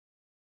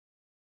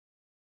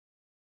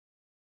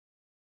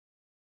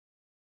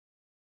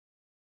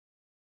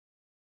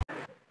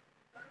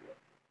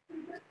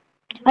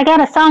I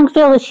got a song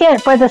filled with shit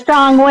for the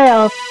strong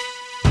wills.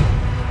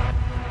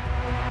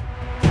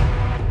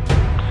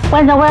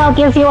 When the world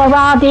gives you a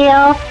raw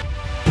deal,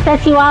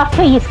 sets you off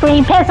till you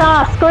scream, piss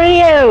off, screw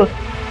you.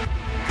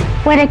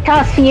 When it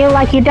talks to you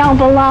like you don't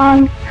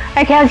belong,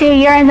 or tells you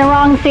you're in the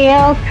wrong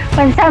field,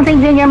 when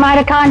something's in your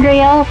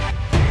mitochondrial,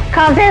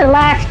 cause it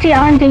latched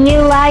onto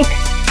you like,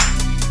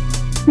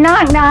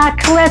 knock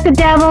knock, let the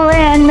devil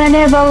in,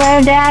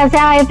 manipulative as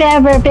I've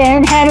ever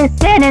been, headed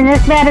spinning,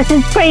 this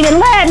medicine screaming,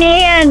 let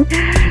me in,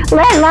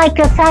 let like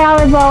a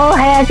salad bowl,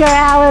 had your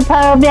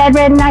alipo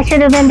bedridden, I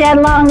should have been dead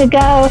long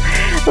ago,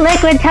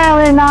 liquid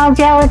Tylenol,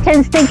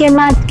 gelatin, stinking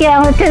my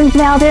skeletons,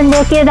 melting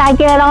wicked, I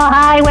get all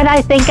high when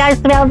I think I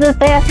smell the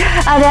scent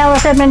of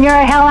elephant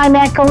manure, hell I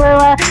met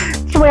Kahlua,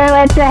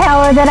 swear it's the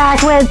hell that I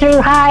went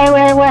through high,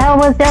 where hell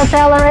was the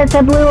accelerant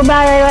that blew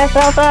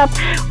myself up,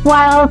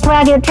 while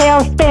rugged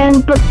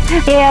tailspin,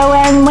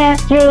 and went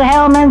through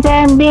Hellman's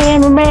and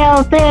being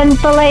rail thin,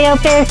 filet of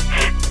fish,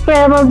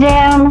 scribble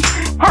jam.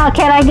 How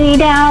can I be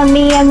down?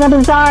 Me in the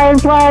bazaar in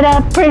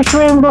Florida, Bruce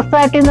room will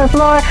suck in the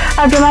floor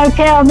of the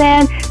motel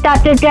then.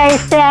 Dr. J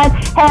said,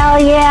 hell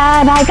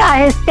yeah, and I got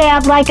his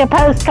stamp like a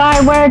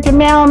postcard word to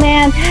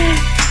mailman.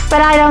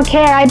 But I don't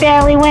care, I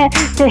barely went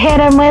to hit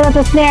him with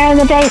a snare in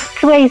the bass,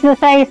 squeeze the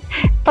face,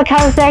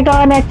 because they're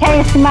gonna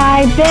taste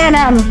my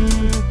venom.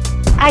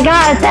 I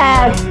got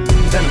that.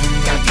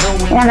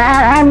 And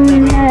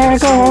I'm never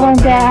going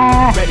to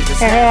die.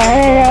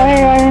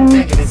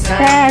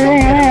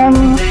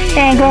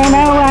 Ain't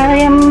gonna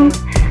worry him.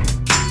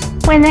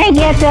 When they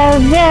get the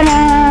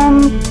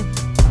venom,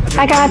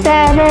 I got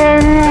that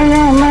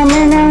venom.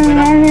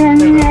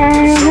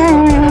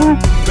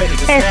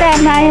 It's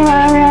that my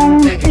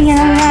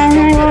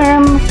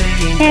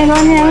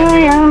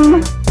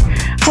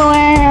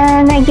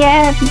when they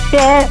get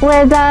bit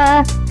with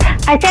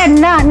I said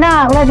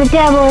not, let the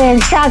devil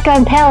in,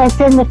 shotgun pellets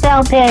in the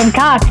felt pen,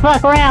 cocks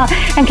fuck around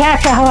and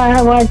catch a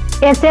horror.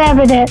 It's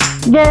evident,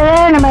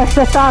 venomous,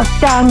 the thought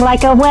stung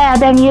like a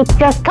web and you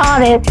just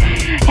caught it.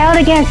 Held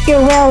against your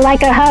will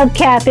like a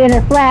hubcap in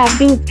a flat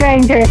beat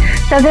stranger.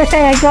 So this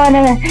ain't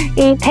gonna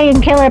eat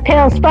painkiller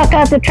pills, fuck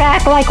up the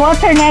track like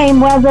what's her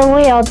name was the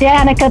wheel,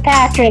 Danica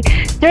Patrick.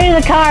 Through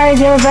the car in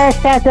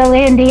reverse at the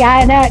Lindy,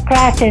 I nut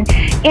crashing.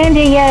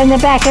 India in the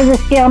back of the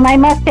steel, my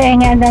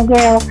Mustang and the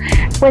grill.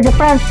 With the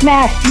front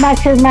smashed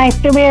much as my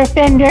rear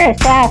fender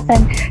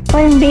assassin.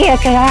 Couldn't be a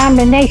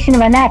combination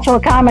of a natural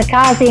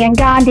kamikaze and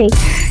Gandhi.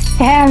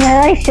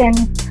 Annihilation.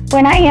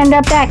 When I end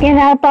up backing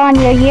up on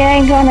you, you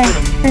ain't gonna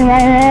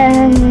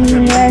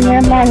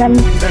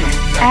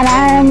and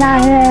I'm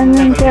not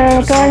gonna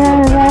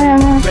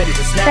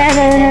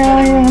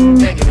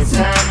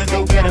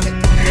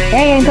they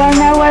ain't gonna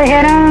know what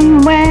hit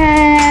them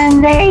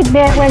when they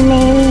bit with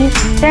me.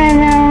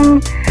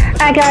 Venom,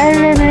 I got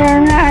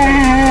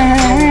it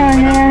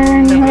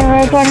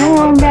we're gonna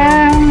move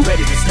down.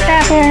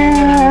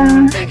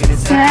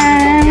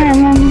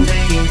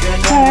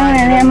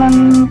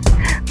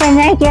 When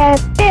they get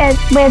bit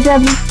with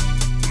them,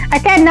 I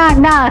said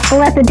knock,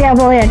 let the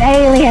devil in.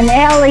 Alien,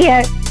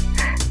 Elliot,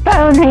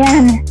 phone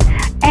in.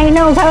 Ain't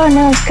no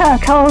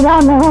cold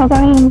on the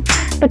green.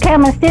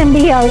 Become a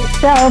symbiote,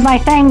 so my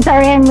fangs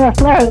are in your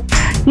throat.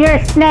 You're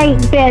snake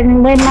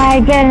bitten with my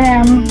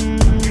venom.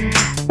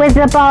 With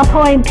the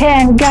ballpoint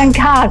pen, gun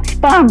cocks,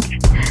 bumps.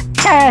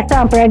 Terror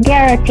thumper,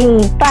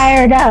 Garrity,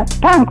 fired up.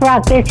 Punk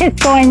rock, bitch,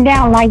 it's going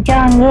down like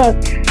John Luke.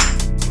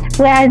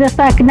 Why the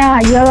fuck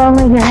not? You'll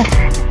only get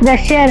the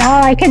shit,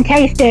 all I can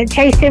taste it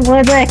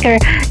with liquor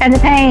and the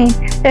pain.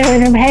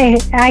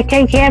 I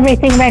take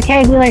everything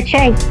rectangular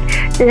shapes,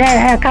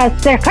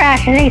 cause they're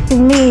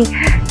crashing me.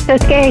 So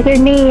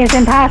escaping me is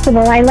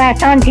impossible. I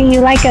latch onto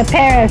you like a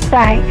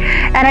parasite,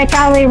 and I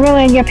probably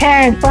ruin your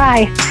parents'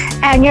 life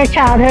and your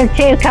childhood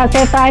too, cause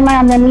if I'm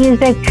on the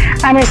music,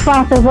 I'm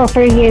responsible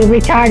for you,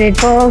 retarded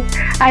fools.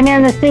 I'm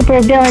in the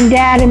super villain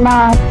dad and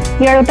mom.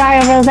 You're a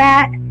Bible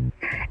that?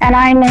 And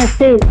I'm in a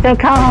suit, so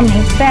call me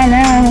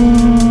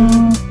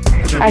Venom.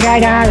 I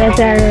got it.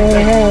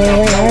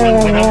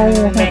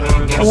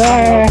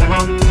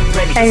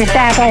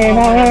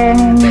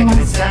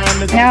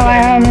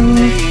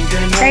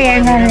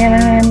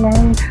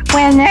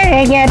 When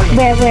they get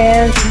bit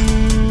with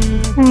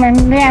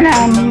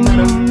venom.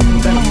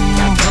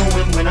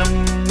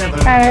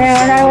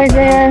 I was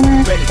in,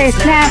 they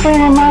snap in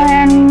the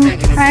morning.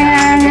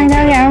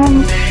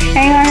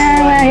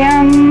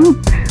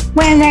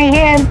 When they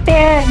get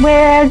bit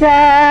with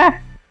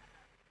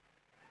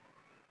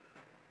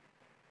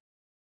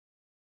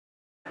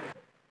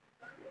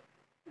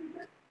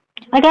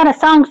I got a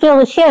song filled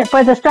with shit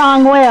for the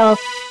strong wills.